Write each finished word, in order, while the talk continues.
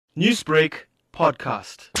Newsbreak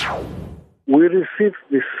Podcast. We received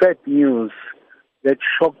the sad news that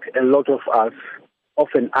shocked a lot of us of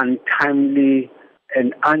an untimely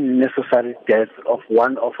and unnecessary death of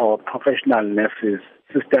one of our professional nurses,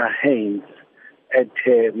 Sister Haines, at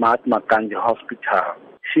Mahatma Gandhi Hospital.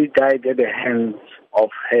 She died at the hands of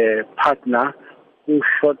her partner who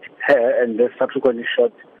shot her and then subsequently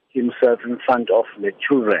shot himself in front of the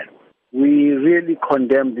children. We really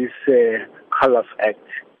condemn this callous act.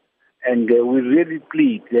 And we really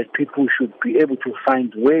plead that people should be able to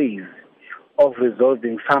find ways of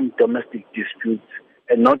resolving some domestic disputes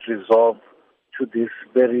and not resort to this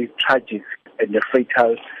very tragic and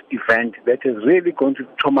fatal event that is really going to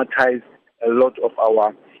traumatize a lot of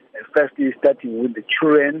our, especially starting with the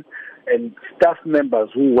children and staff members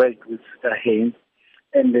who worked with Sister Haines.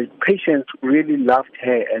 And the patients really loved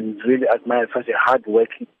her and really admired such a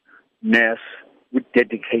hard-working nurse with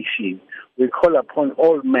dedication. We call upon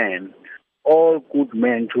all men, all good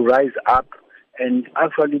men, to rise up and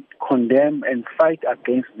actually condemn and fight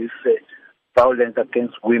against this violence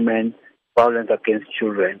against women, violence against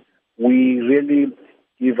children. We really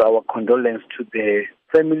give our condolence to the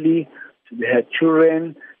family, to her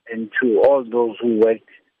children, and to all those who worked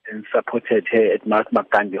and supported her at Mahatma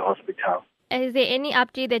Gandhi Hospital. Is there any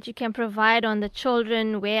update that you can provide on the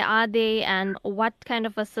children? Where are they, and what kind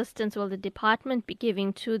of assistance will the department be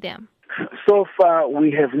giving to them? So far,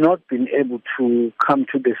 we have not been able to come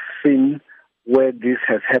to the scene where this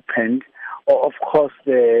has happened. Of course,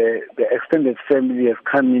 the extended family has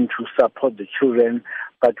come in to support the children,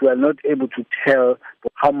 but we are not able to tell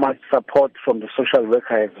how much support from the social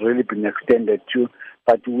worker has really been extended to.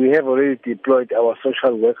 But we have already deployed our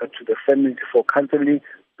social worker to the family for counselling,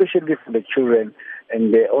 especially for the children,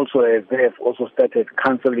 and they have also started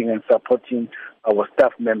counselling and supporting our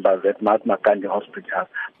staff members at Mahatma Gandhi Hospital.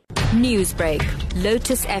 Newsbreak,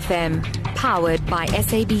 Lotus FM, powered by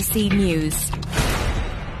SABC News.